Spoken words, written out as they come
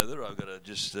together. I've got to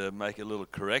just make a little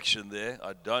correction there.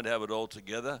 I don't have it all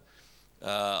together.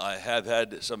 I have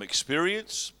had some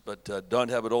experience, but don't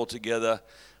have it all together.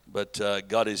 But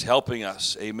God is helping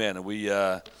us. Amen. And we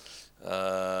are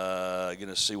going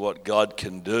to see what God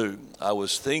can do. I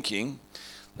was thinking,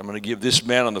 I'm going to give this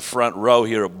man on the front row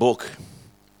here a book.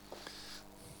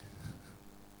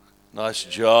 Nice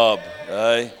job,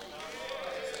 eh?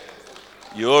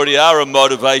 You already are a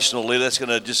motivational leader. That's going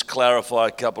to just clarify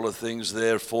a couple of things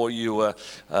there for you.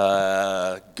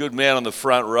 Good man on the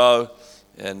front row,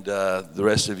 and the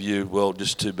rest of you, well,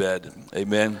 just too bad.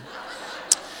 Amen.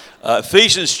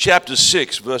 Ephesians chapter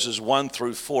 6, verses 1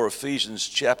 through 4. Ephesians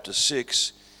chapter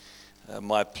 6.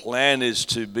 My plan is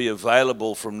to be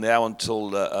available from now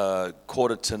until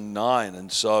 8:45. And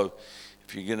so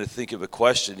if you're going to think of a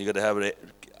question, you've got to have it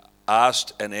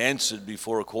asked and answered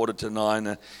before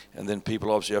 8:45, and then people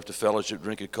obviously have to fellowship,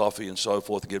 drink a coffee and so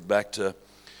forth, get back to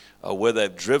where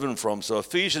they've driven from. So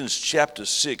Ephesians chapter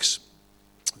 6,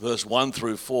 verse 1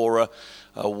 through 4.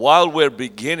 While we're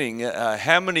beginning,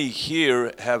 how many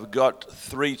here have got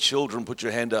 3 children? Put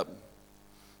your hand up.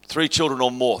 3 children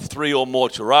or more. 3 or more.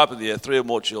 Right up in the air. 3 or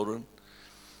more children.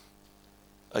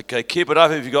 Okay, keep it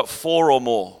up if you've got 4 or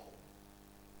more.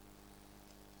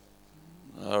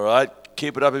 All right.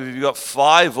 Keep it up if you've got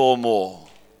 5 or more.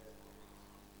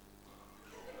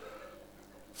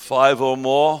 5 or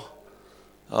more.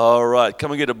 All right.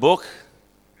 Come and get a book.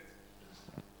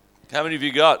 How many have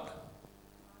you got?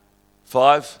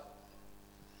 5?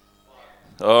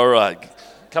 All right.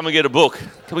 Come and get a book.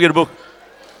 Come and get a book.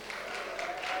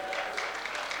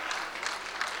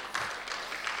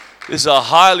 This is a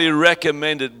highly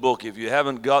recommended book. If you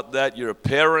haven't got that, you're a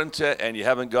parent, and you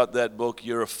haven't got that book,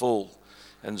 you're a fool.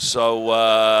 And so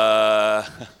I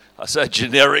say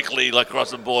generically, like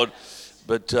across the board,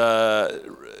 but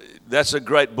that's a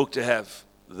great book to have.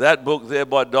 That book there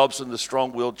by Dobson, The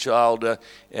Strong-Willed Child,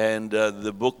 and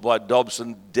the book by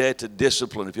Dobson, Dare to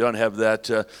Discipline. If you don't have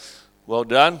that, well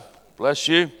done. Bless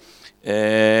you.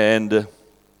 And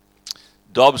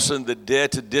Dobson, The Dare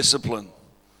to Discipline.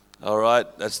 All right,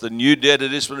 that's the new Dare to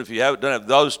Discipline. If you don't have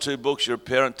those 2 books, you're a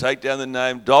parent, take down the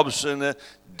name. Dobson,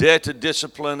 Dare to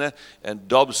Discipline, and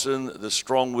Dobson, The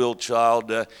Strong-Willed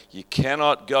Child. You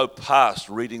cannot go past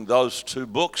reading those 2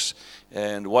 books.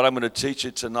 And what I'm going to teach you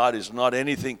tonight is not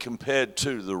anything compared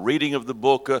to the reading of the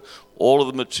book, all of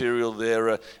the material there,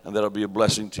 and that'll be a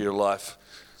blessing to your life.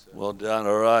 Well done.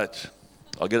 All right.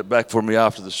 I'll get it back for me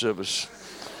after the service.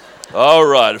 All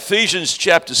right. Ephesians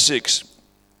chapter 6.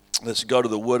 Let's go to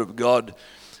the Word of God.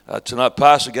 Tonight,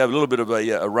 Pastor gave a little bit of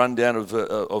a rundown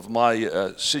of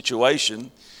my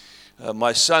situation.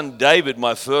 My son David,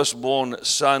 my firstborn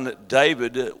son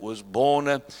David, was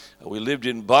born. We lived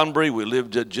in Bunbury. We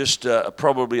lived just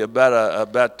probably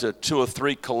about 2 or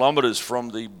 3 kilometers from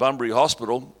the Bunbury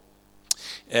Hospital.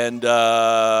 And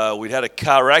we'd had a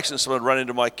car accident. Someone ran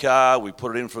into my car. We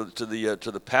put it in to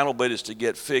the panel beaters to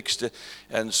get fixed.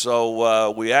 And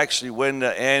so we actually, when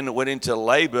Anne went into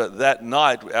labor that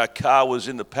night, our car was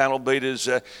in the panel beaters.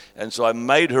 And so I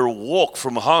made her walk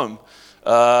from home.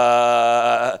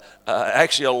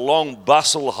 Actually along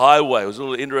Bustle Highway. It was a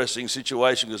little interesting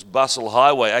situation because Bustle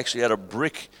Highway actually had a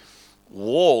brick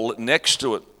wall next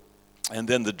to it. And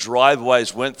then the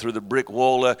driveways went through the brick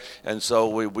wall, and so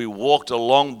we walked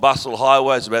along Bustle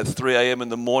Highway. It's about 3 a.m. in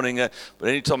the morning, but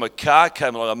anytime a car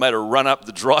came along, I made her run up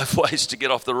the driveways to get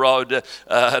off the road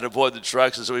and avoid the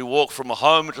trucks. And so we walked from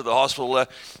home to the hospital,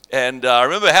 and I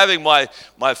remember having my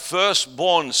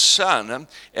firstborn son,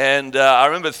 and I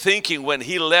remember thinking when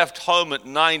he left home at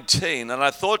 19, and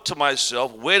I thought to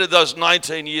myself, where did those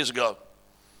 19 years go?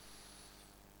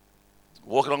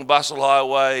 Walking along Bustle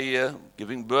Highway,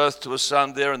 giving birth to a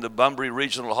son there in the Bunbury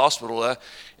Regional Hospital,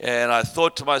 and I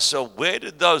thought to myself, where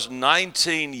did those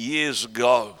 19 years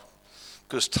go?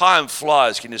 Because time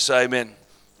flies. Can you say amen?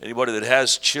 Anybody that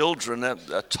has children,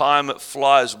 time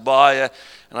flies by, and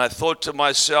I thought to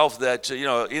myself that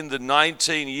in the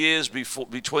 19 years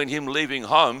between him leaving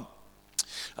home,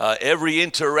 every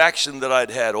interaction that I'd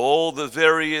had, all the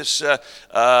various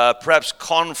perhaps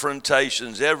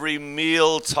confrontations, every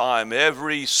meal time,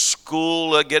 every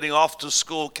school, getting off to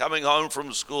school, coming home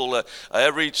from school,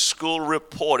 every school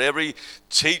report, every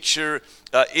teacher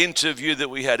interview that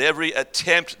we had, every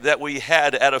attempt that we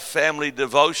had at a family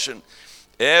devotion,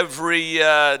 every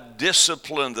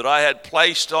discipline that I had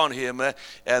placed on him.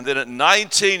 And then at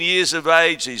 19 years of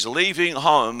age, he's leaving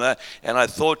home. And I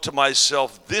thought to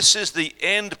myself, this is the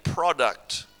end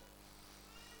product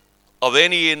of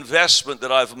any investment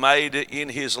that I've made in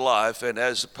his life. And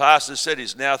as the pastor said,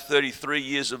 he's now 33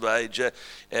 years of age,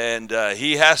 and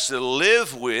he has to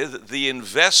live with the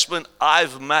investment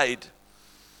I've made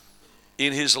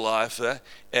in his life.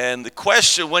 And the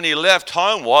question when he left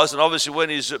home was, and obviously when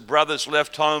his brothers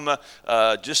left home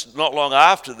just not long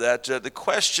after that, the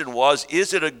question was,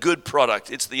 is it a good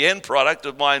product? It's the end product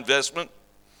of my investment.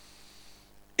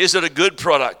 Is it a good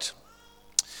product?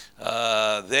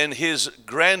 Then his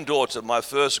granddaughter, my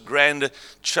first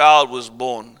grandchild, was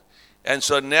born. And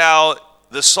so now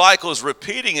the cycle is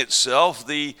repeating itself.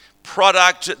 The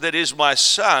product that is my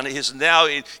son is now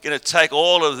going to take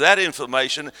all of that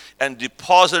information and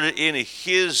deposit it in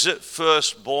his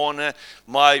firstborn,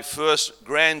 my first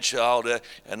grandchild,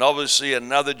 and obviously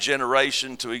another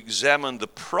generation to examine the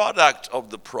product of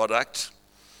the product.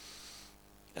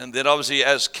 And then obviously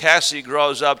as Cassie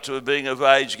grows up to being of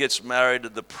age, gets married,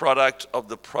 the product of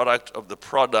the product of the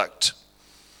product.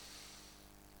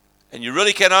 And you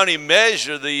really can only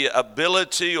measure the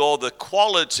ability or the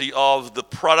quality of the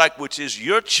product which is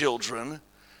your children,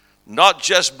 not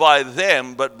just by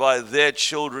them, but by their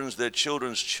children's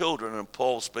children. And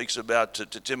Paul speaks about to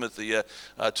Timothy,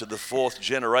 to the fourth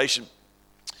generation.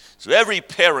 So every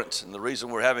parent, and the reason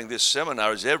we're having this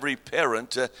seminar is every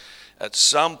parent at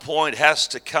some point has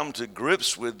to come to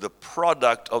grips with the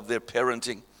product of their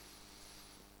parenting.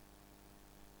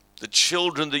 The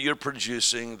children that you're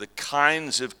producing, the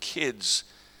kinds of kids,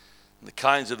 the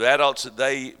kinds of adults that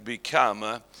they become,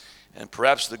 and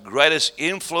perhaps the greatest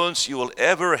influence you will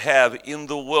ever have in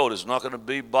the world is not going to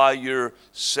be by your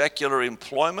secular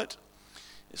employment.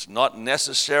 It's not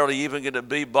necessarily even going to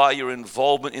be by your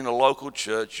involvement in a local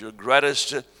church. Your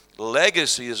greatest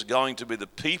legacy is going to be the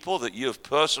people that you have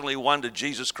personally won to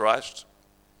Jesus Christ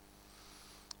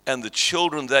and the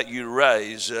children that you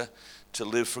raise to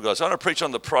live for God. So I want to preach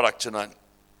on the product tonight.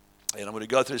 And I'm going to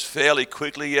go through this fairly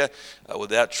quickly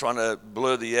without trying to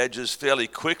blur the edges fairly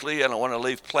quickly. And I want to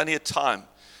leave plenty of time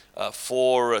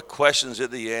for questions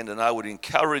at the end. And I would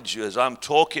encourage you as I'm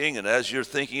talking and as you're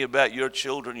thinking about your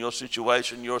children, your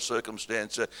situation, your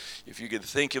circumstance, if you could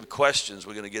think of questions,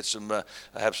 we're going to get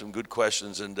have some good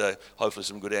questions and hopefully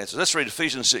some good answers. Let's read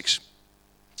Ephesians 6.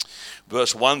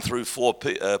 Verse 1 through 4,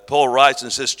 Paul writes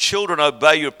and says, "Children,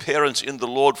 obey your parents in the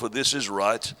Lord, for this is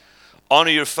right.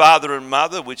 Honor your father and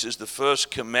mother, which is the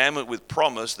first commandment with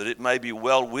promise, that it may be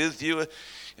well with you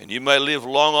and you may live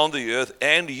long on the earth.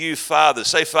 And you fathers,"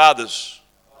 say fathers.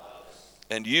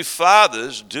 "And you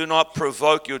fathers, do not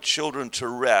provoke your children to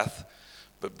wrath,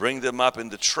 but bring them up in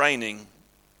the training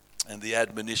and the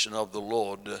admonition of the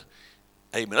Lord."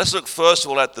 Amen. Let's look first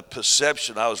of all at the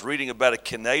perception. I was reading about a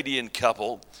Canadian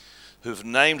couple who've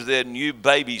named their new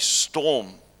baby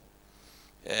Storm.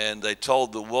 And they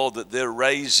told the world that they're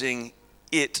raising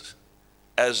it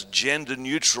as gender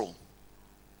neutral.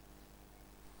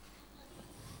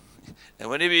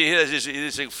 And whenever you hear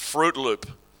this Fruit Loop,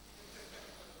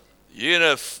 you're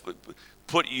going to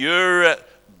put your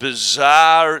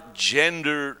bizarre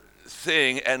gender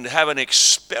thing and have an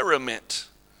experiment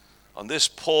on this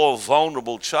poor,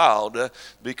 vulnerable child,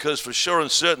 because for sure and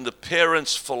certain the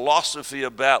parents' philosophy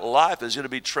about life is going to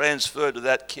be transferred to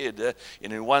that kid,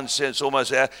 and in one sense,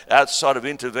 almost outside of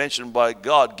intervention by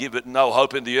God, give it no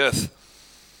hope in the earth.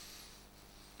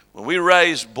 When we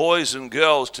raise boys and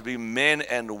girls to be men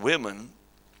and women,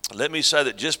 let me say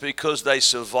that just because they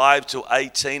survive to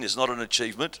 18 is not an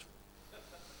achievement.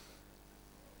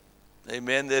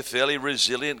 Amen. They're fairly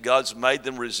resilient. God's made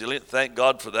them resilient. Thank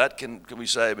God for that. Can we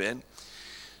say amen?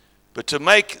 But to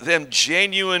make them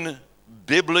genuine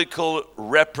biblical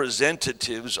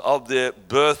representatives of their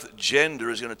birth gender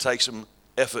is going to take some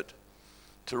effort.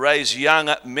 To raise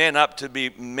young men up to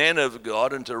be men of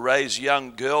God and to raise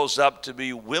young girls up to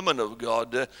be women of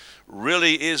God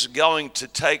really is going to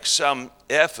take some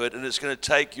effort, and it's going to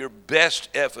take your best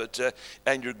effort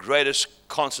and your greatest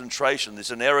concentration.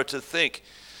 It's an error to think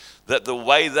that the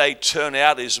way they turn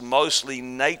out is mostly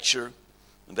nature.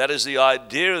 And that is the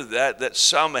idea that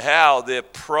somehow they're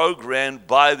programmed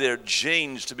by their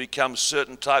genes to become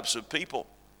certain types of people.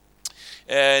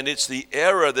 And it's the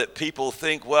error that people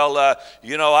think, well,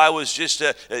 I was just,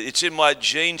 it's in my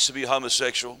genes to be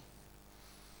homosexual.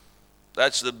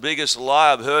 That's the biggest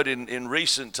lie I've heard in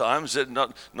recent times. That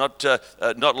not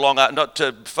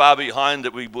far behind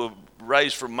that we were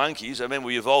raised from monkeys. I mean,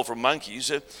 we evolved from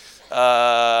monkeys.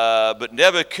 But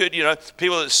never could,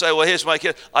 people that say, well, here's my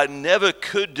kid. I never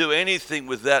could do anything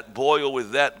with that boy or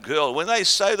with that girl. When they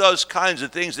say those kinds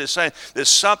of things, they're saying there's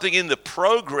something in the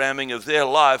programming of their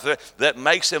life that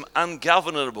makes them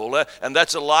ungovernable. And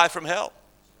that's a lie from hell.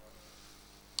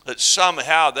 That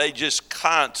somehow they just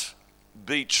can't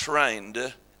be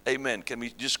trained. Amen. Can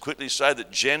we just quickly say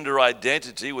that gender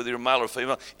identity, whether you're male or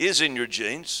female, is in your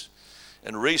genes?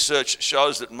 And research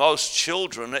shows that most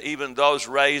children, even those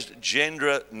raised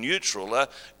gender neutral,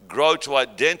 grow to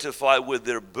identify with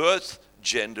their birth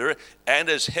gender and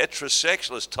as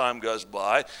heterosexual as time goes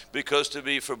by, because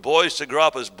for boys to grow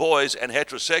up as boys and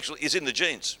heterosexual is in the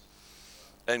genes.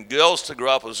 And girls to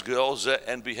grow up as girls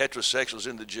and be heterosexual is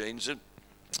in the genes.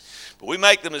 But we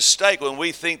make the mistake when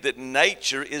we think that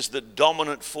nature is the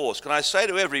dominant force. Can I say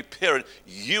to every parent,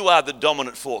 you are the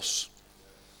dominant force.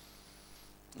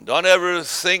 Don't ever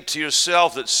think to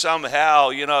yourself that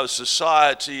somehow,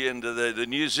 society and the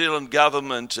New Zealand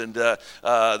government and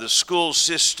the school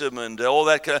system and all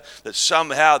that that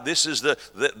somehow this is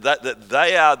that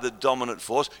they are the dominant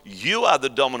force. You are the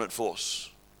dominant force.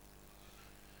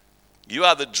 You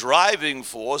are the driving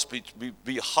force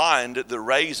behind the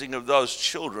raising of those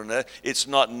children. It's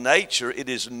not nature, it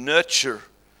is nurture.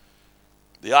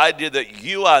 The idea that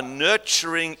you are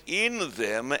nurturing in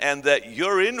them and that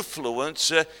your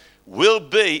influence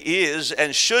is,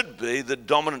 and should be the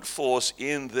dominant force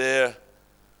in their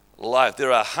life.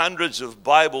 There are hundreds of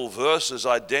Bible verses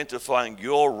identifying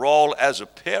your role as a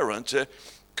parent,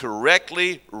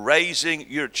 correctly raising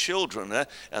your children,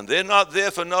 and they're not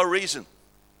there for no reason.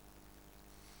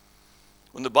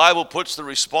 When the Bible puts the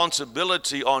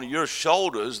responsibility on your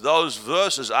shoulders, those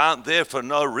verses aren't there for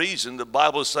no reason. The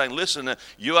Bible is saying, listen,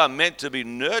 you are meant to be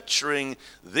nurturing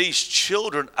these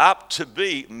children up to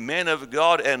be men of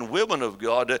God and women of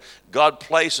God. God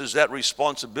places that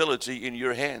responsibility in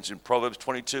your hands. In Proverbs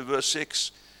 22, verse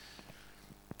 6,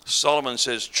 Solomon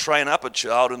says, train up a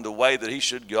child in the way that he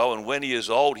should go, and when he is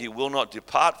old, he will not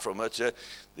depart from it.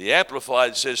 The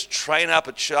Amplified says, train up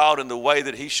a child in the way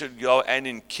that he should go, and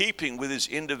in keeping with his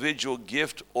individual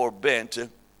gift or bent,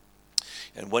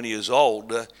 and when he is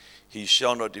old, he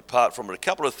shall not depart from it. A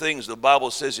couple of things the Bible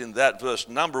says in that verse.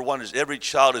 Number one is every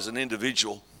child is an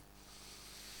individual.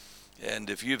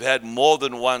 And if you've had more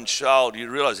than one child, you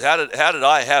realize, how did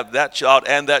I have that child,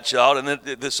 and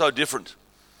they're so different.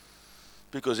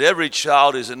 Because every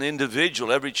child is an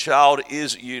individual. Every child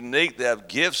is unique. They have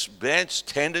gifts, bents,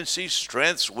 tendencies,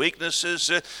 strengths, weaknesses.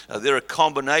 They're a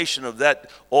combination of that,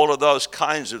 all of those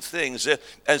kinds of things.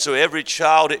 And so every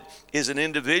child is an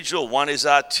individual. One is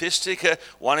artistic,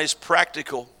 one is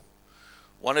practical.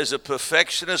 One is a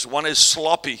perfectionist, one is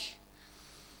sloppy.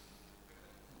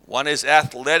 One is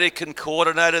athletic and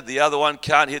coordinated. The other one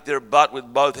can't hit their butt with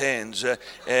both hands.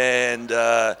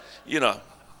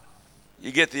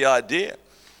 You get the idea.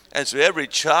 And so every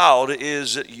child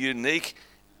is unique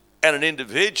and an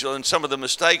individual. And some of the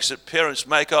mistakes that parents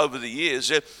make over the years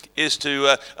is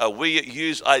we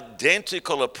use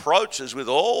identical approaches with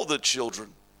all the children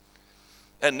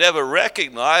and never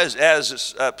recognize,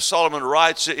 as Solomon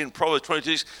writes in Proverbs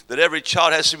 22, that every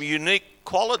child has some unique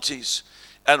qualities.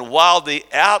 And while the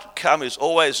outcome is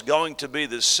always going to be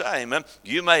the same,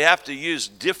 you may have to use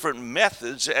different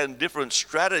methods and different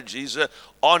strategies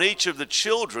on each of the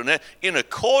children in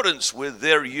accordance with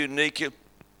their unique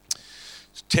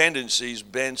tendencies,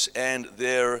 bents, and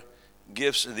their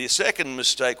gifts. The second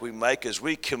mistake we make is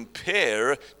we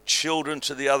compare children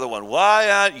to the other one. Why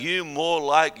aren't you more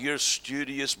like your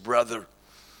studious brother?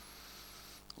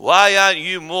 Why aren't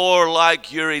you more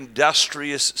like your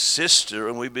industrious sister?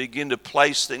 And we begin to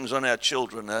place things on our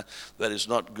children that is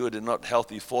not good and not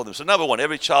healthy for them. So number one,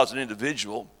 every child's an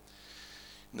individual.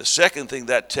 And the second thing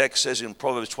that text says in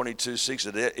Proverbs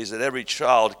 22:6 is that every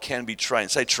child can be trained.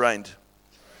 Say trained.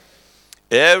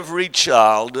 Every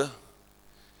child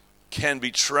can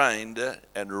be trained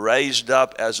and raised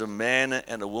up as a man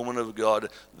and a woman of God.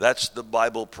 That's the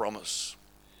Bible promise.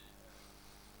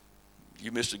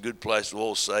 You missed a good place to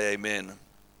all say amen.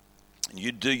 And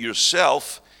you do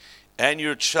yourself and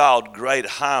your child great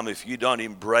harm if you don't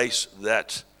embrace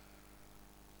that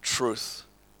truth.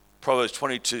 Proverbs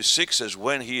 22:6 says,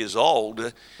 when he is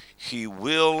old, he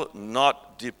will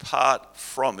not depart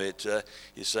from it.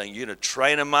 He's saying you're going to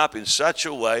train them up in such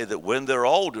a way that when they're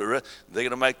older, they're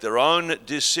going to make their own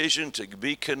decision to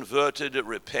be converted,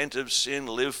 repent of sin,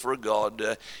 live for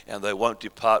God, and they won't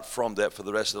depart from that for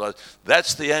the rest of their lives.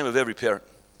 That's the aim of every parent.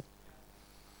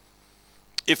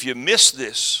 If you miss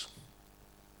this,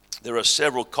 there are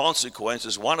several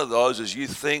consequences. One of those is you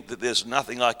think that there's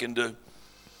nothing I can do.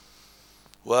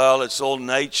 Well, it's all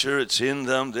nature, it's in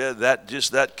them, they're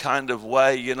that kind of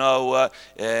way,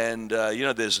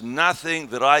 there's nothing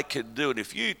that I can do. And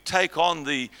if you take on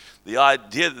the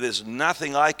idea that there's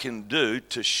nothing I can do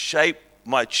to shape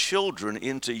my children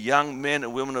into young men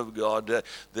and women of God,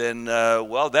 then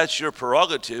that's your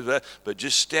prerogative, but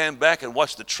just stand back and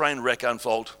watch the train wreck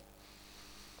unfold.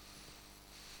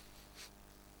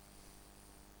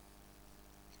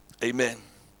 Amen.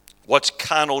 Watch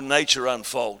carnal nature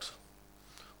unfold.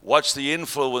 Watch the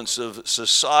influence of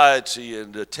society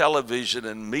and television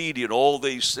and media and all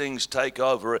these things take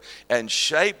over and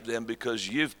shape them, because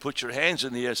you've put your hands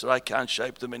in the air and said, I can't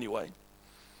shape them anyway.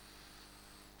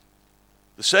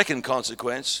 The second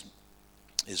consequence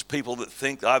is people that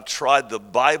think, I've tried the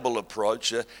Bible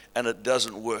approach and it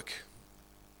doesn't work.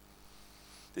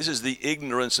 This is the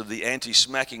ignorance of the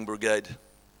anti-smacking brigade.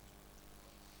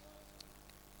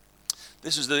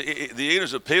 This is the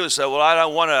ignorance of people who say, well, I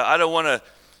don't want to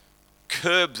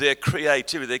curb their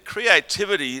creativity. Their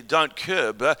creativity don't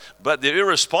curb, but their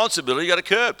irresponsibility you got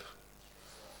to curb.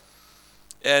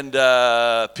 And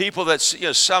people that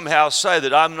somehow say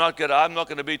that I'm not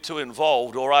going to be too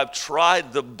involved, or I've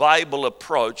tried the Bible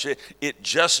approach, it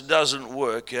just doesn't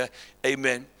work.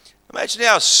 Amen. Imagine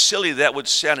how silly that would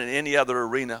sound in any other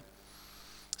arena.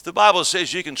 The Bible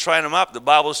says you can train them up. The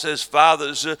Bible says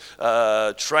fathers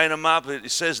train them up.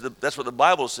 It says that's what the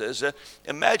Bible says.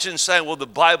 Imagine saying, well, the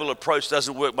Bible approach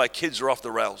doesn't work. My kids are off the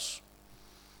rails.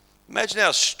 Imagine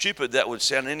how stupid that would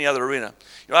sound in any other arena.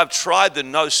 I've tried the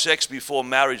no sex before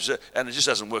marriage and it just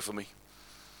doesn't work for me.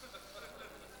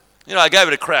 I gave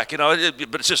it a crack,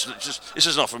 but it's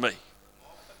just not for me.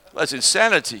 That's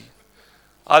insanity.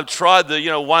 I've tried the,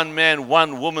 one man,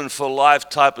 one woman for life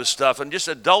type of stuff, and just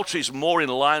adultery's more in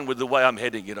line with the way I'm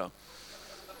heading,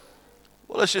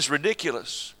 Well, it's just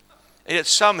ridiculous. And yet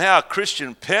somehow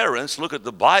Christian parents look at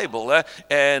the Bible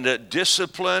and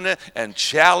discipline and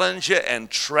challenge and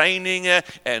training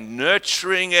and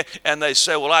nurturing, and they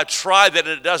say, well, I tried that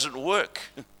and it doesn't work.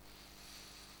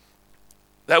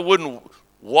 That wouldn't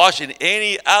wash in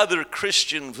any other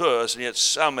Christian verse, and yet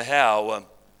somehow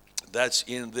that's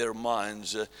in their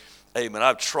minds. Amen.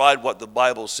 I've tried what the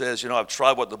Bible says. I've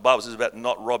tried what the Bible says about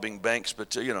not robbing banks,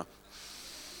 but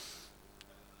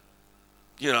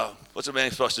what's a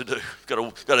man supposed to do?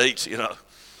 Got to eat.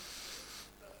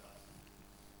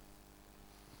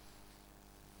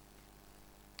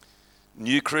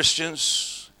 New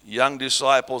Christians, young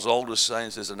disciples, older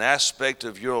saints, there's an aspect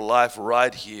of your life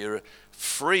right here.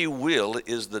 Free will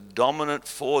is the dominant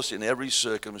force in every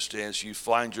circumstance you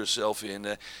find yourself in.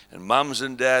 And mums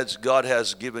and dads, God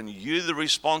has given you the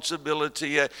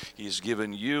responsibility. He's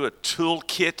given you a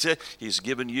toolkit. He's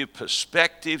given you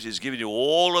perspectives. He's given you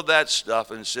all of that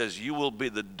stuff, and says you will be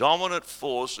the dominant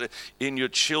force in your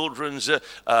children's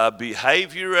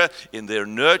behavior, in their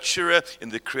nurture, in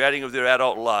the creating of their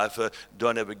adult life.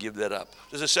 Don't ever give that up.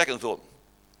 There's a second thought.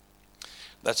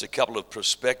 That's a couple of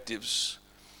perspectives.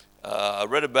 I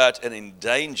read about an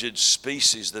endangered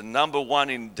species. The number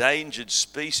one endangered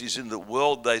species in the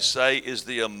world, they say, is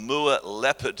the Amur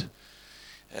leopard.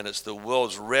 And it's the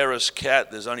world's rarest cat.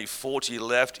 There's only 40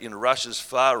 left in Russia's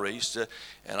Far East.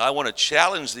 And I want to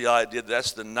challenge the idea that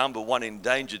that's the number one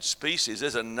endangered species.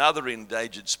 There's another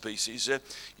endangered species.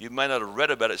 You may not have read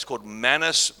about it. It's called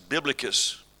Manus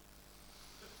biblicus.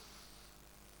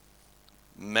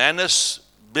 Manus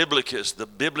biblicus, the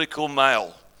biblical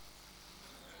male.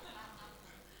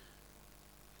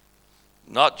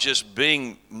 Not just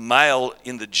being male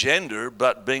in the gender,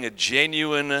 but being a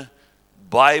genuine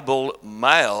Bible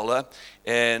male.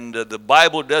 And the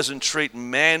Bible doesn't treat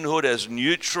manhood as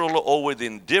neutral or with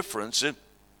indifference.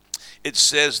 It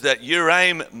says that your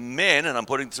aim, men, and I'm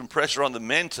putting some pressure on the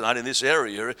men tonight in this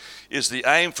area, is the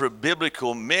aim for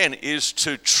biblical men is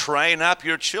to train up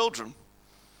your children.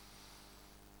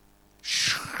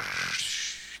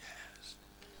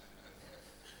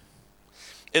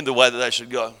 In the way that they should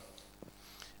go.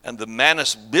 And the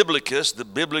Manus biblicus, the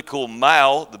biblical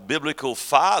male, the biblical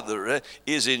father,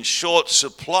 is in short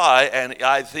supply, and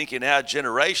I think in our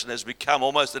generation has become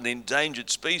almost an endangered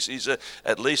species,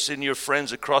 at least in your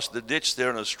friends across the ditch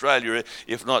there in Australia,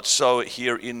 if not so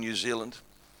here in New Zealand.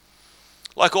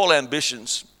 Like all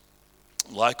ambitions,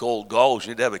 like all goals, you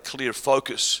need to have a clear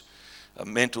focus, a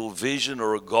mental vision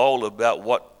or a goal about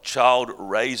what child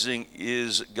raising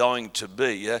is going to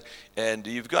be. And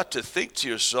you've got to think to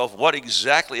yourself, what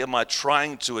exactly am I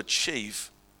trying to achieve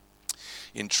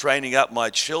in training up my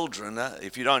children?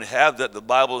 If you don't have that, the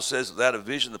Bible says without a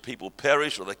vision the people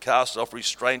perish, or they cast off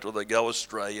restraint, or they go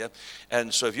astray.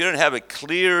 And so if you don't have a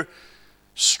clear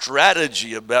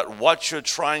strategy about what you're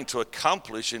trying to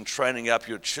accomplish in training up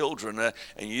your children,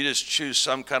 and you just choose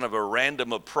some kind of a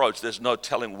random approach, there's no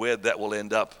telling where that will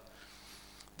end up.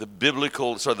 The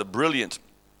brilliant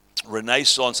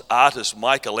Renaissance artist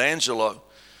Michelangelo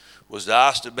was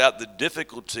asked about the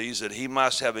difficulties that he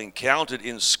must have encountered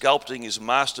in sculpting his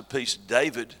masterpiece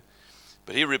David.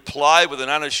 But he replied with an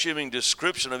unassuming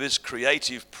description of his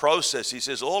creative process. He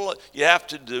says, all you have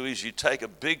to do is you take a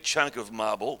big chunk of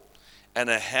marble and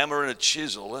a hammer and a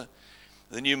chisel,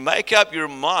 then you make up your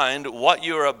mind what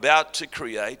you're about to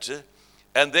create,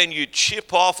 and then you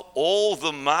chip off all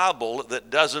the marble that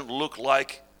doesn't look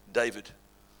like David.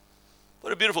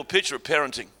 What a beautiful picture of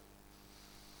parenting.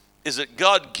 Is that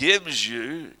God gives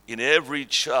you in every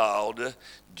child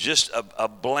just a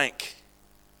blank.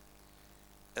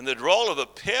 And the role of a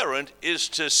parent is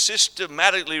to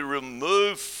systematically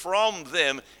remove from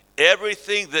them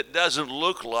everything that doesn't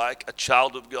look like a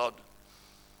child of God.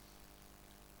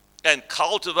 And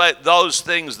cultivate those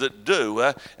things that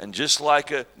do. And just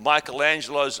like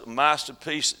Michelangelo's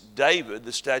masterpiece, David,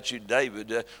 the statue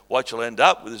David, what you'll end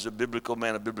up with is a biblical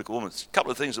man, a biblical woman. A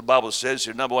couple of things the Bible says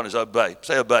here. Number one is obey.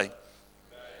 Say obey.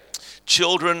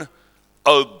 Children,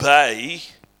 obey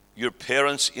your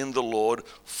parents in the Lord,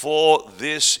 for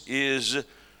this is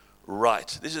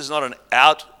right. This is not an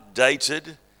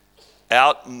outdated,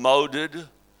 outmoded,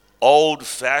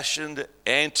 old-fashioned,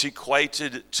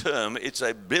 antiquated term. It's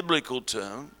a biblical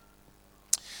term.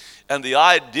 And the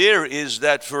idea is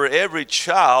that for every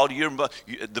child,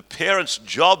 the parent's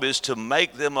job is to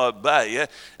make them obey.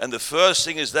 And the first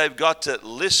thing is they've got to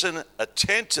listen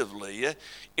attentively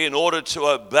in order to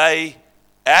obey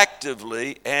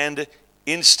actively and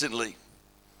instantly.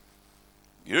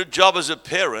 Your job as a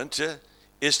parent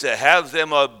is to have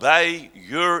them obey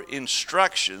your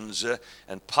instructions,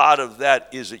 and part of that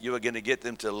is that you are going to get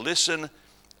them to listen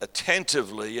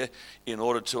attentively in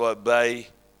order to obey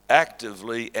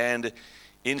actively and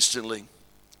instantly.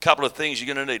 A couple of things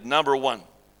you're going to need. Number one,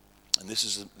 and this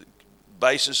is the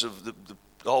basis of the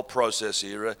whole process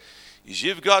here, is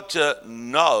you've got to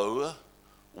know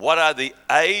what are the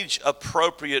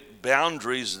age-appropriate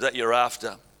boundaries that you're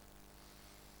after.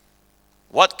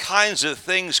 What kinds of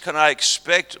things can I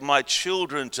expect my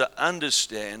children to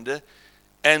understand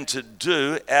and to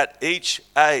do at each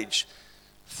age?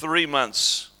 3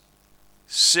 months,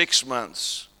 6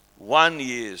 months, 1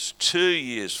 year, 2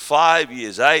 years, 5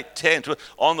 years, 8, 10,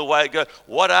 12, on the way it goes.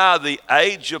 What are the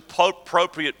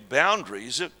age-appropriate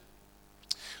boundaries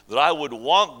that I would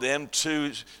want them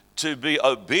to be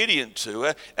obedient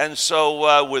to? And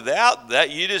so without that,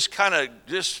 you just kind of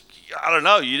just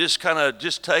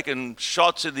taking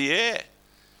shots in the air.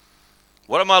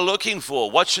 What am I looking for?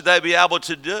 What should they be able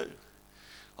to do?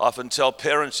 I often tell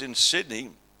parents in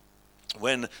Sydney,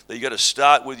 when you got to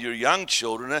start with your young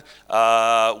children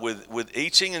with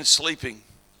eating and sleeping.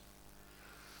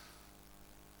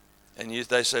 And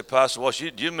they say, Pastor Walsh,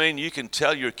 do you mean you can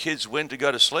tell your kids when to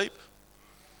go to sleep?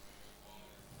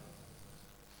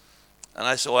 And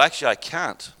I said, well, actually I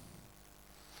can't.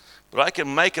 But I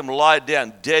can make them lie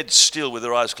down dead still with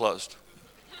their eyes closed.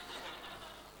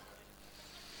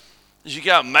 You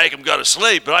can't make them go to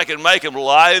sleep, but I can make them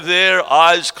lie there,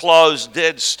 eyes closed,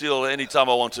 dead still anytime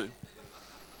I want to.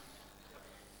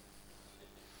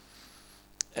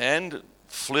 And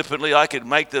flippantly, I could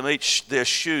make them eat their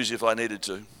shoes if I needed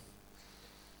to.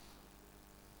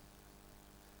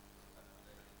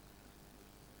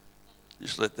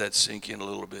 Just let that sink in a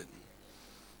little bit.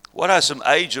 What are some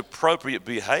age-appropriate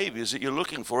behaviors that you're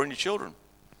looking for in your children?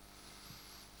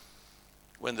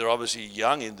 When they're obviously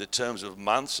young in the terms of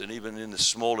months and even in the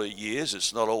smaller years,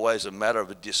 it's not always a matter of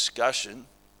a discussion.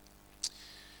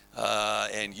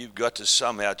 And you've got to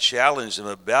somehow challenge them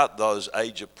about those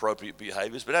age-appropriate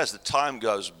behaviors. But as the time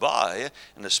goes by,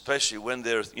 and especially when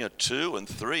they're 2 and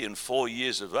 3 and 4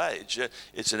 years of age,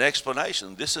 it's an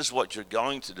explanation. This is what you're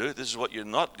going to do. This is what you're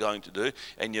not going to do.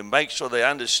 And you make sure they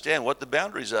understand what the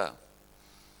boundaries are.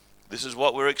 This is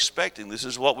what we're expecting. This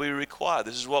is what we require.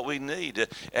 This is what we need.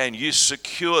 And you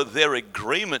secure their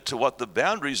agreement to what the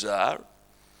boundaries are.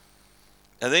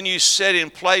 And then you set in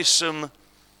place some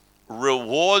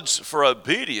rewards for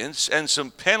obedience and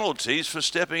some penalties for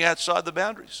stepping outside the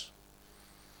boundaries.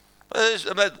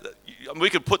 We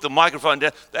could put the microphone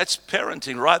down. That's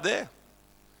parenting right there.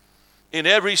 In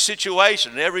every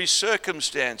situation, in every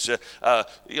circumstance,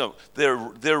 their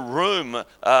room,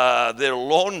 their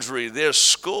laundry, their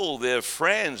school, their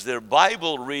friends, their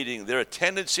Bible reading, their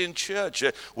attendance in church,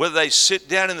 whether they sit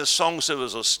down in the song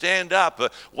service or stand up,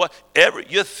 whatever,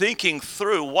 you're thinking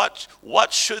through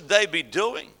what should they be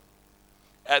doing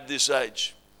at this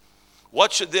age?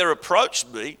 What should their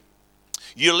approach be?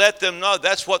 You let them know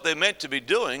that's what they're meant to be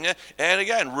doing, and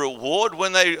again, reward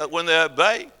when they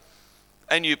obey,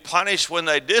 and you punish when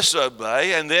they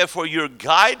disobey, and therefore you're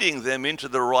guiding them into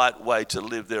the right way to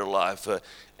live their life.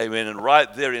 Amen. And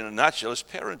right there, in a nutshell, is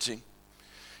parenting.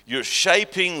 You're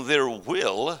shaping their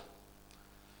will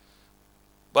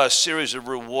by a series of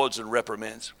rewards and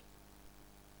reprimands.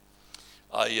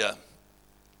 I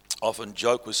often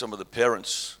joke with some of the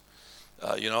parents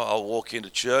I'll walk into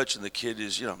church and the kid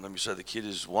is, let me say the kid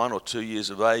is 1 or 2 years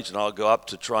of age, and I'll go up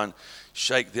to try and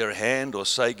shake their hand or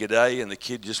say g'day, and the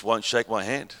kid just won't shake my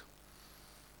hand.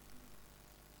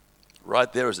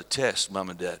 Right there is a test, Mum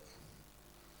and Dad.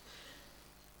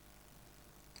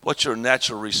 What's your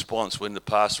natural response when the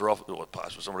pastor or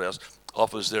somebody else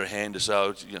offers their hand to say,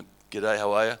 g'day,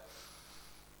 how are you?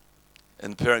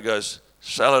 And the parent goes,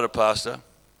 say hello to pastor.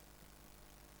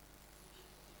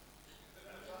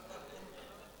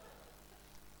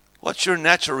 What's your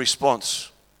natural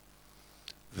response?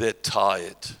 They're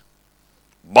tired.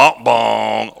 Bong,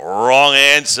 bong, wrong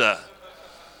answer.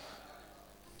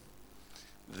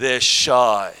 They're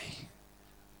shy.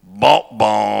 Bong,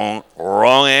 bong,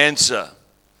 wrong answer.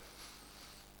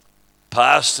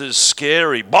 Pastor's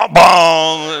scary. Bong,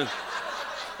 bong.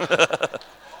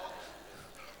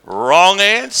 Wrong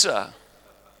answer.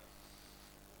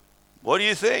 What do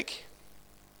you think?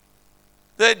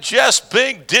 They're just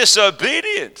being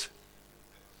disobedient.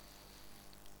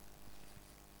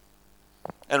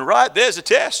 And right there's a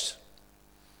test.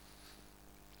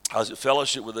 I was at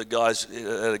fellowship with at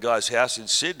a guy's house in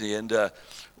Sydney, and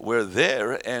we're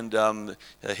there, and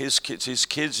his kids,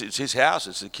 it's his house.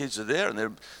 It's the kids are there,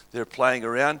 and they're playing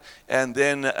around. And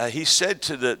then he said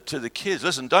to the kids,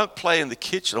 "Listen, don't play in the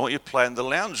kitchen. I want you to play in the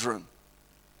lounge room."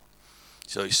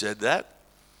 So he said that.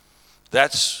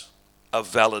 That's a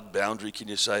valid boundary. Can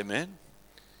you say amen?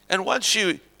 And once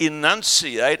you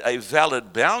enunciate a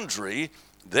valid boundary,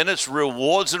 then it's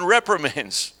rewards and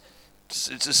reprimands.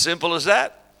 It's as simple as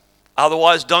that.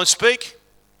 Otherwise, don't speak.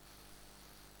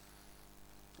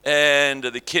 And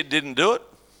the kid didn't do it.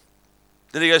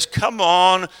 Then he goes, come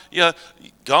on,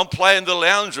 go and play in the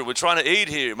lounge room. We're trying to eat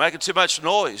here. You're making too much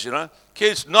noise,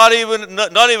 Kids, not even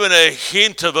a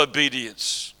hint of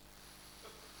obedience.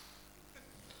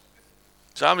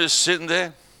 So I'm just sitting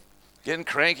there, getting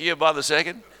crankier by the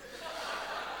second.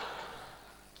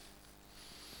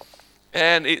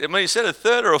 And he said a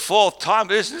third or a fourth time,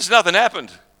 there's nothing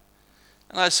happened.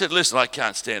 And I said, listen, I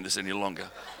can't stand this any longer.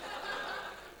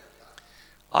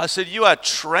 I said, you are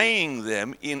training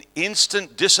them in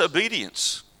instant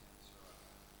disobedience.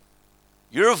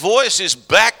 Your voice is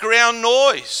background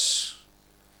noise.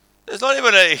 There's not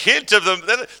even a hint of them.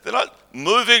 They're not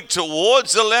moving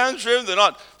towards the lounge room. They're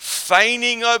not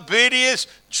feigning obedience,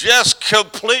 just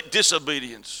complete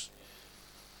disobedience.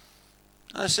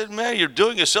 I said, man, you're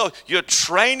doing yourself. You're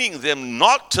training them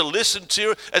not to listen to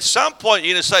you. At some point,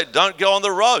 you're going to say, don't go on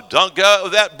the road. Don't go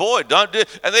with that boy. Don't do.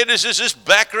 And then there's this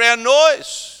background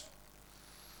noise.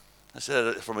 I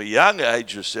said, from a young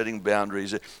age, you're setting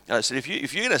boundaries. And I said,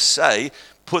 if you're going to say,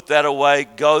 put that away,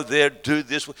 go there, do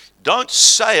this, don't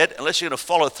say it unless you're going to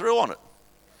follow through on it.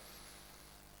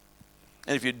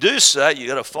 And if you do say it, you've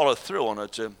got to follow through on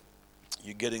it.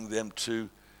 You're getting them to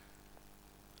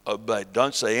obey.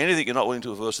 Don't say anything you're not willing to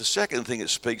fulfill. The second thing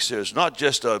it speaks there is not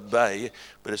just obey,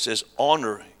 but it says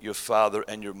honor your father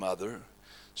and your mother.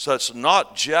 So it's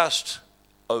not just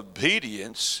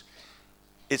obedience,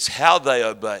 it's how they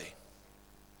obey.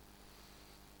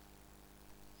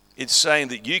 It's saying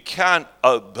that you can't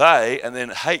obey and then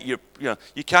hate you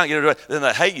can't get it right, then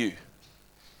they hate you.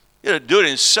 You got to do it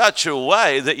in such a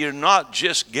way that you're not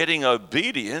just getting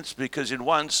obedience, because in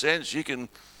one sense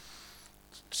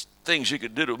things you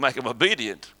could do to make them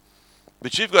obedient.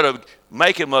 But you've got to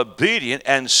make them obedient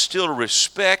and still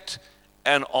respect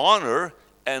and honor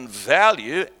and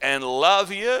value and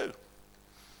love you.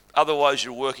 Otherwise,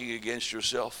 you're working against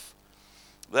yourself.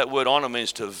 That word honor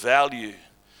means to value,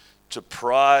 to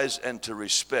prize, and to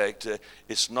respect.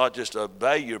 It's not just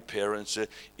obey your parents,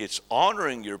 it's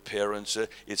honoring your parents,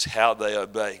 it's how they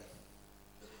obey.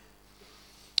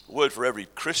 The word for every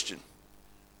Christian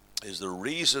is the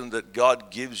reason that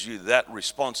God gives you that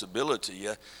responsibility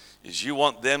is you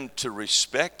want them to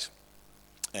respect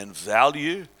and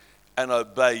value and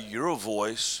obey your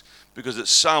voice, because at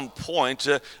some point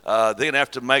they're going to have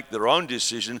to make their own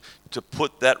decision to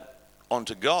put that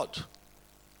onto God,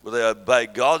 where they obey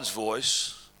God's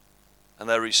voice and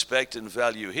they respect and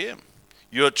value Him.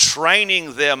 You're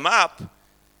training them up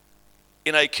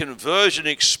in a conversion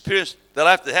experience they'll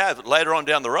have to have later on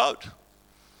down the road.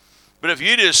 But if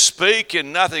you just speak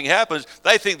and nothing happens,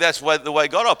 they think that's the way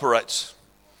God operates.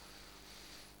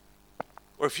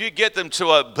 Or if you get them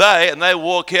to obey and they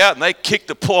walk out and they kick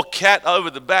the poor cat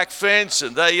over the back fence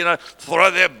and they,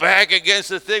 throw their back against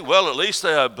the thing, well, at least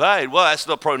they obeyed. Well, that's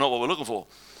probably not what we're looking for.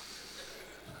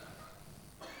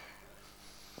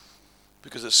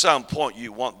 Because at some point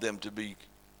you want them to be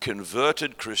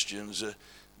converted Christians,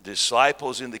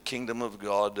 disciples in the kingdom of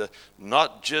God,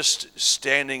 not just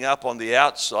standing up on the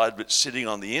outside, but sitting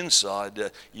on the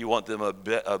inside. You want them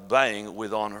obeying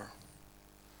with honor.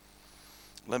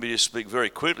 Let me just speak very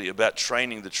quickly about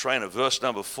training the trainer. Verse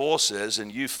number 4 says,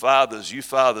 and you fathers,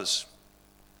 if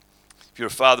you're a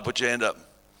father, put your hand up.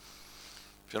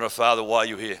 If you're not a father, why are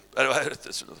you here?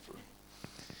 That's another problem.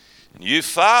 You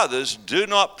fathers, do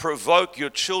not provoke your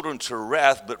children to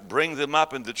wrath, but bring them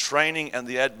up in the training and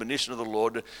the admonition of the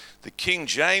Lord. The King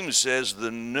James says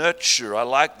the nurture. I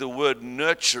like the word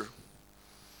nurture.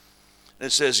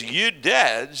 It says, you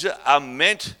dads are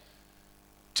meant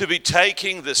to be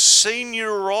taking the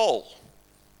senior role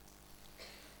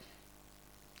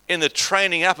in the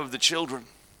training up of the children.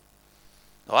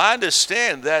 Now, I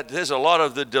understand that there's a lot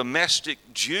of the domestic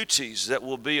duties that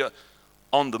will be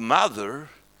on the mother,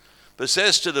 but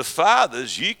says to the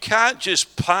fathers, you can't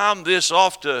just palm this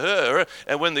off to her,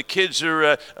 and when the kids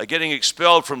are getting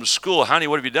expelled from school, honey,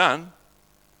 what have you done?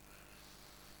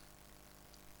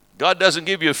 God doesn't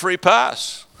give you a free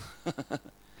pass.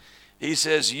 He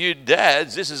says, you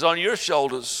dads, this is on your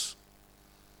shoulders.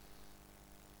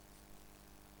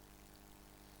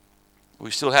 Are we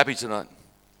still happy tonight?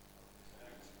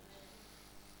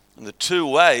 And the two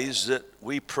ways that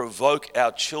we provoke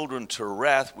our children to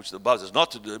wrath, which the Bible says not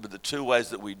to do, but the two ways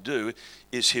that we do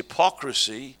is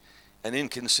hypocrisy and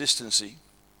inconsistency.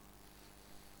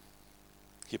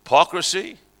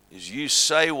 Hypocrisy is you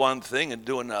say one thing and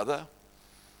do another,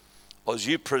 or as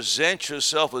you present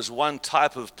yourself as one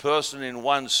type of person in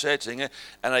one setting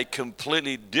and a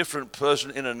completely different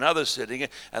person in another setting,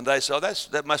 and they say, oh,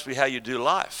 that must be how you do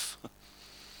life.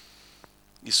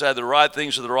 You say the right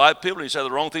things to the right people, and you say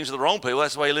the wrong things to the wrong people.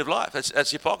 That's the way you live life.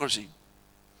 That's hypocrisy.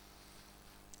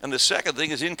 And the second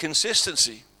thing is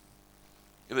inconsistency.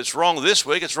 If it's wrong this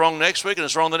week, it's wrong next week, and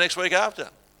it's wrong the next week after.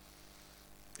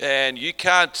 And you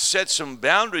can't set some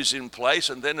boundaries in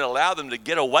place and then allow them to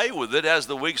get away with it as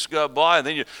the weeks go by, and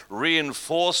then you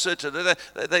reinforce it. And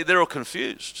they're all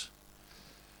confused.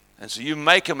 And so you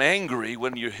make them angry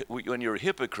when you're a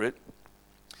hypocrite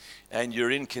and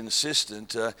you're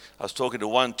inconsistent. I was talking to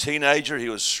one teenager. He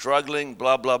was struggling,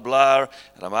 blah, blah, blah.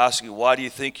 And I'm asking, why do you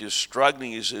think you're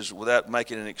struggling? He says, without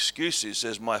making an excuse, he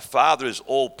says, my father is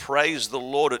all praise the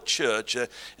Lord at church, and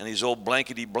he's all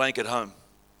blankety blank at home.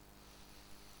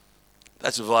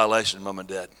 That's a violation, Mum and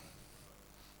Dad.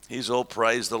 He's all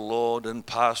praise the Lord, and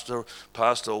Pastor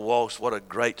Walsh, what a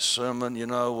great sermon,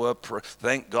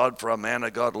 thank God for a man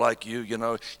of God like you,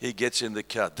 he gets in the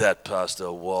car, that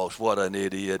Pastor Walsh, what an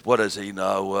idiot, what does he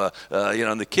know,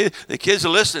 and the kids are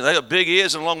listening, they got big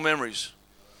ears and long memories.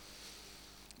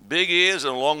 Big ears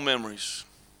and long memories.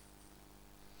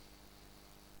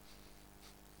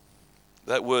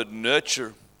 That word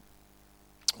nurture,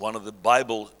 one of the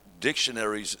Bible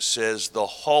dictionaries says the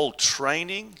whole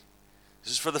training,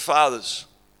 this is for the fathers,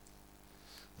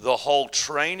 the whole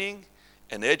training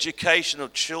and education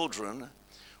of children,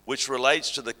 which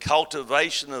relates to the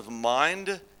cultivation of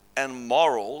mind and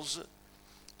morals,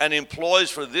 and employs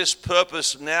for this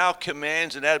purpose now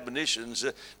commands and admonitions,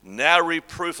 now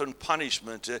reproof and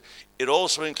punishment. It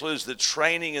also includes the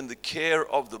training and the care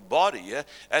of the body.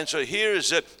 And so here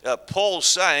is Paul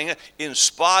saying,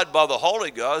 inspired by the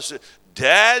Holy Ghost,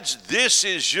 dads, this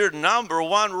is your number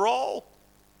one role.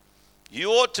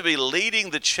 You ought to be leading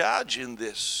the charge in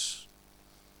this.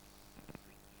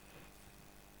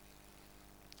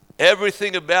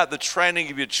 Everything about the training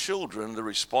of your children, the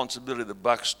responsibility, the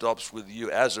buck stops with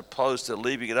you, as opposed to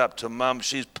leaving it up to mum.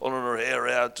 She's pulling her hair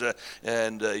out,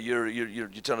 and you're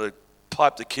trying to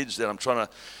pipe the kids down. I'm trying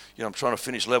to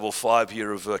finish level 5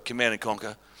 here of Command and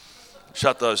Conquer.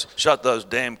 Shut those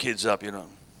damn kids up,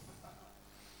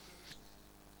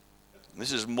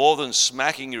 This is more than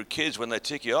smacking your kids when they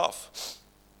tick you off.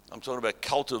 I'm talking about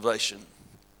cultivation.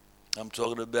 I'm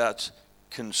talking about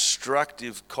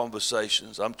constructive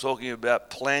conversations. I'm talking about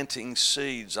planting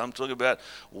seeds. I'm talking about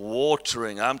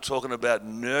watering. I'm talking about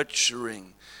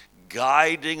nurturing,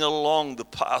 guiding along the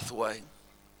pathway.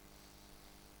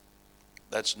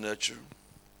 That's nurture.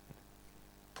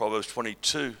 Proverbs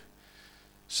 22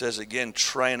 says again,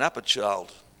 train up a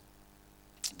child.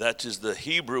 That is the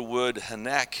Hebrew word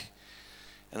hanak.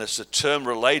 And it's a term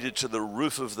related to the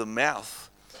roof of the mouth.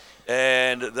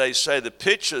 And they say the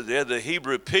picture there, the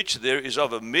Hebrew picture there, is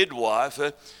of a midwife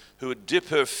who would dip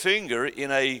her finger in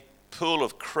a pool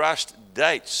of crushed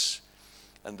dates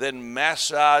and then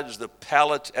massage the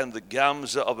palate and the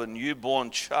gums of a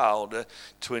newborn child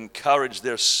to encourage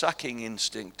their sucking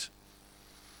instinct.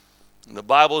 And the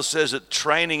Bible says that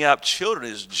training up children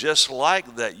is just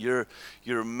like that. You're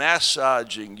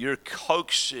massaging, you're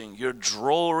coaxing, you're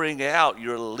drawing out,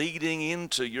 you're leading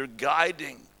into, you're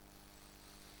guiding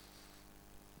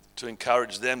to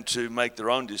encourage them to make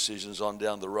their own decisions on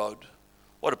down the road.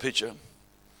 What a picture.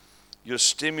 You're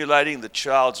stimulating the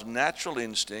child's natural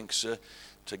instincts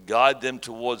to guide them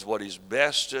towards what is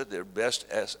best, their best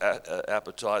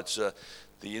appetites,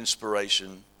 the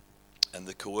inspiration and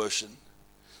the coercion.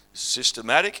 It's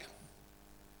systematic,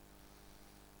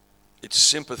 it's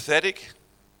sympathetic,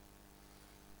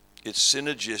 it's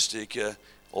synergistic,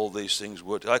 all these things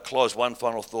work. I close one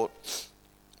final thought,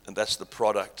 and that's the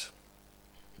product.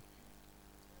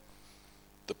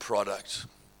 The product.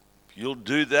 If you'll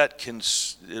do that,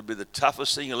 it'll be the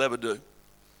toughest thing you'll ever do.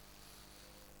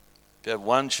 If you have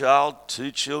one child,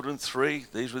 2 children, 3,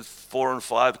 these with 4 and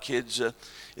 5 kids,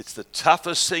 it's the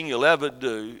toughest thing you'll ever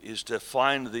do is to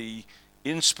find the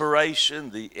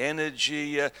inspiration, the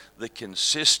energy, the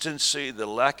consistency, the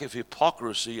lack of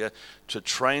hypocrisy to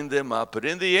train them up. But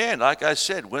in the end, like I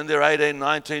said, when they're 18,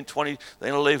 19, 20,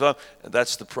 they're going to leave home, and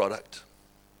that's the product.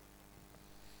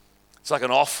 It's like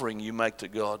an offering you make to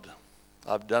God.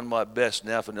 I've done my best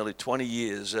now for nearly 20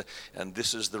 years, and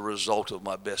this is the result of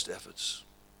my best efforts.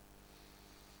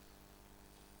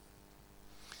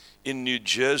 In New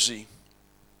Jersey,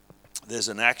 there's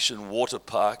an action water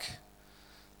park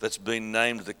that's been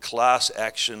named the Class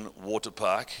Action Water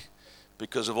Park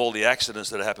because of all the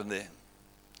accidents that happen there.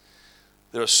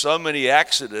 There are so many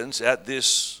accidents at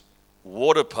this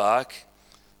water park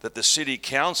that the city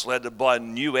council had to buy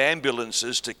new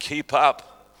ambulances to keep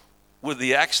up with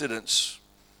the accidents.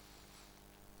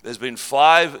 There's been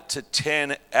 5 to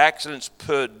 10 accidents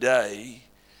per day,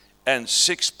 and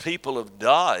 6 people have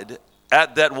died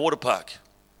at that water park.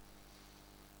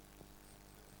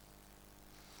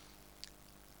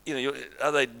 You know,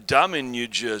 are they dumb in New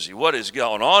Jersey? What is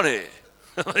going on here?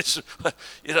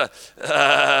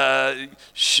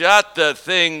 Shut the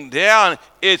thing down.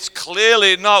 It's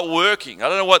clearly not working. I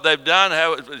don't know what they've done,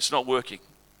 how it's not working.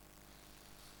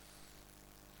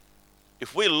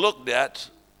 If we looked at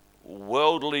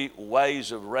worldly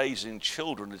ways of raising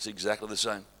children, it's exactly the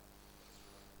same.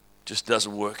 Just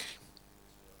doesn't work.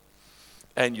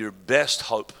 And your best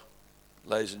hope,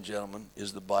 ladies and gentlemen,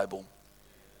 is the Bible.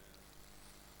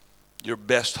 Your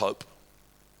best hope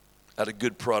at a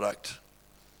good product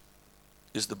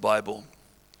is the Bible.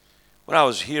 When I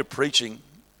was here preaching,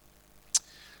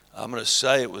 I'm going to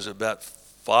say it was about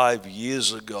 5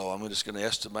 years ago. I'm just going to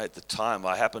estimate the time.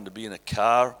 I happened to be in a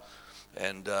car,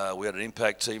 and we had an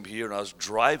impact team here, and I was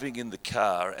driving in the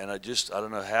car, and I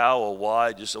don't know how or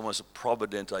why, just almost a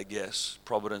providence, I guess.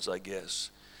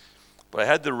 But I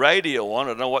had the radio on, I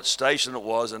don't know what station it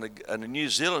was, and a New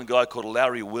Zealand guy called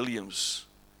Larry Williams.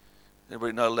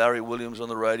 Anybody know Larry Williams on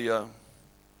the radio?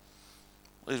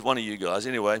 He's one of you guys,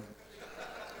 anyway.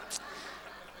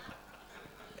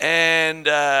 And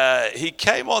he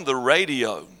came on the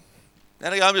radio.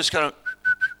 And I'm just kind of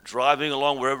driving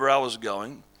along wherever I was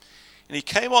going. And he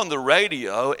came on the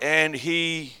radio, and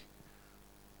he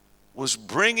was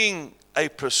bringing a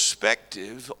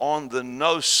perspective on the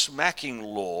no smacking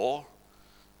law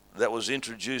that was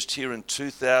introduced here in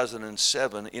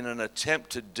 2007 in an attempt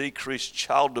to decrease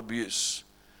child abuse.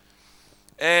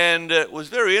 And it was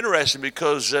very interesting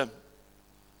because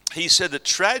he said that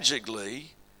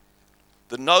tragically,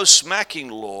 the no smacking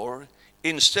law,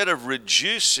 instead of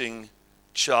reducing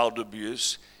child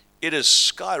abuse, it has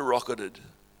skyrocketed.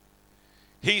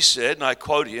 He said, and I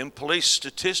quote him, police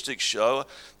statistics show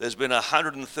there's been a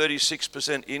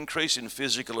 136% increase in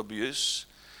physical abuse,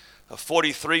 a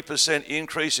 43%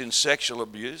 increase in sexual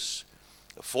abuse,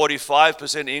 a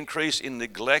 45% increase in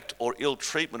neglect or ill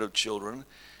treatment of children,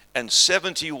 and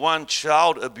 71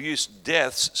 child abuse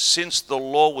deaths since the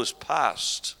law was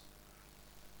passed.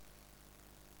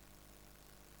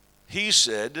 He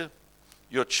said,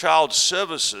 your child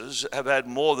services have had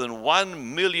more than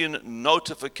 1 million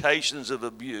notifications of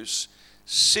abuse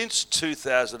since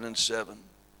 2007.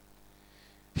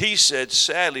 He said,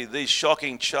 sadly, these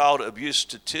shocking child abuse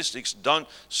statistics don't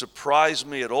surprise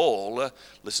me at all.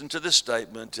 Listen to this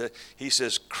statement. He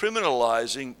says,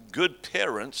 criminalizing good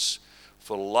parents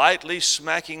for lightly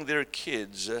smacking their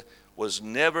kids was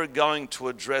never going to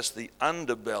address the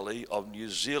underbelly of New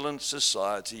Zealand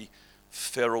society,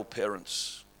 feral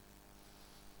parents.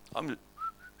 I'm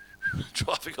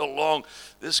driving along.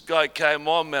 This guy came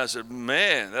on, man. I said,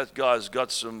 man, that guy's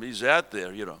got he's out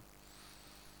there, you know.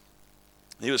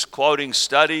 He was quoting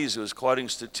studies, he was quoting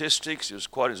statistics, it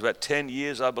was about 10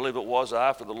 years, I believe it was,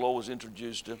 after the law was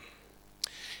introduced.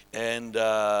 And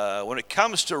when it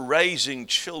comes to raising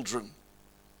children,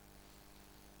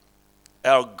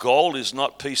 Our goal is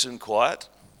not peace and quiet.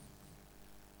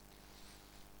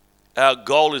 Our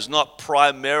goal is not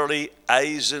primarily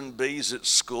A's and B's at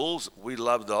schools. We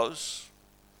love those.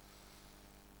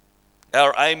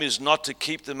 Our aim is not to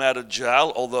keep them out of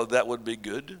jail, although that would be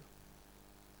good.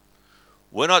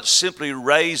 We're not simply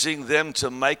raising them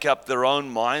to make up their own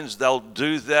minds. They'll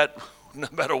do that no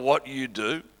matter what you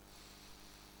do.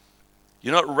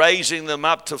 You're not raising them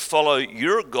up to follow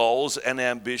your goals and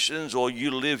ambitions, or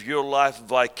you live your life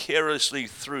vicariously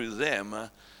through them.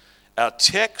 Our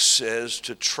text says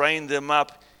to train them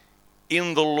up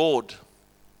in the Lord.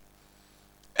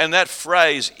 And that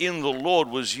phrase, in the Lord,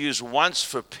 was used once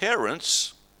for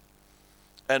parents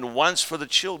and once for the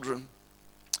children.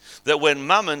 That when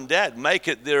mum and dad make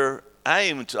it their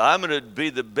aim to, I'm going to be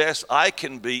the best I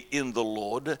can be in the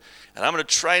Lord, and I'm going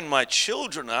to train my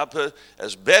children up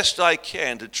as best I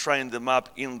can to train them up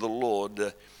in the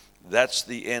Lord, that's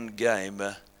the end game.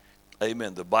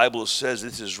 Amen. The Bible says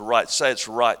this is right. Say it's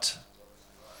right.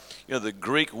 You know, the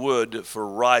Greek word for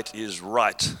right is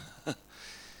right.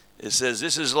 It says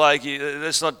this is like,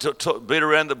 let's not beat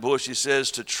around the bush. He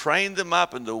says to train them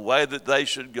up in the way that they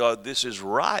should go. This is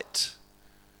right.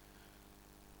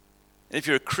 If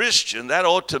you're a Christian, that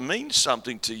ought to mean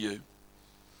something to you.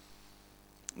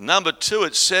 Number two,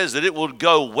 it says that it will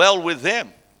go well with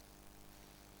them,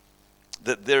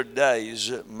 that their days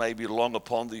may be long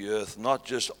upon the earth, not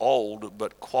just old,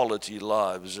 but quality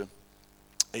lives.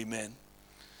 Amen.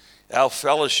 Our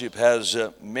fellowship has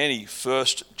many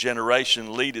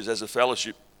first-generation leaders as a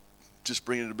fellowship, just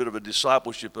bringing a bit of a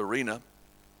discipleship arena.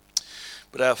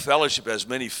 But our fellowship has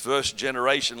many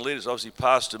first-generation leaders. Obviously,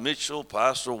 Pastor Mitchell,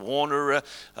 Pastor Warner,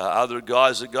 other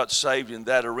guys that got saved in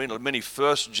that arena, many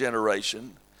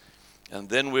first-generation. And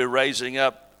then we're raising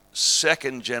up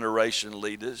second-generation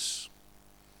leaders.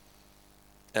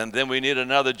 And then we need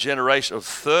another generation of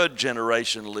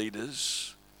third-generation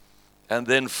leaders. And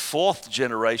then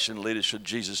fourth-generation leaders should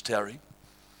Jesus tarry.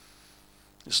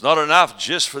 It's not enough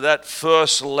just for that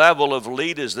first level of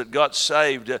leaders that got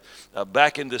saved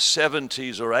back in the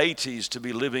 70s or 80s to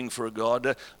be living for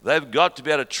God. They've got to be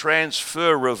able to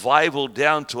transfer revival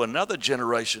down to another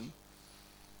generation,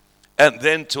 and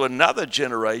then to another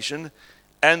generation,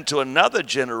 and to another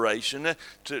generation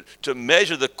to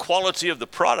measure the quality of the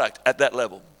product at that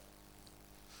level.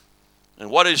 And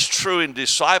what is true in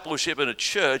discipleship in a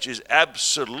church is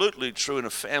absolutely true in a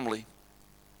family.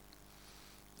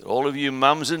 All of you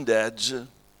mums and dads,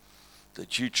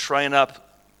 that you train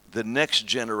up the next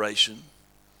generation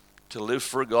to live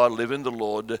for God, live in the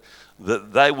Lord,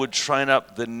 that they would train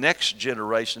up the next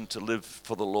generation to live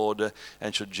for the Lord,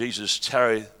 and should Jesus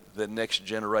tarry, the next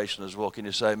generation as well. Can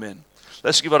you say amen?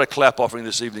 Let's give out a clap offering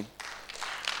this evening.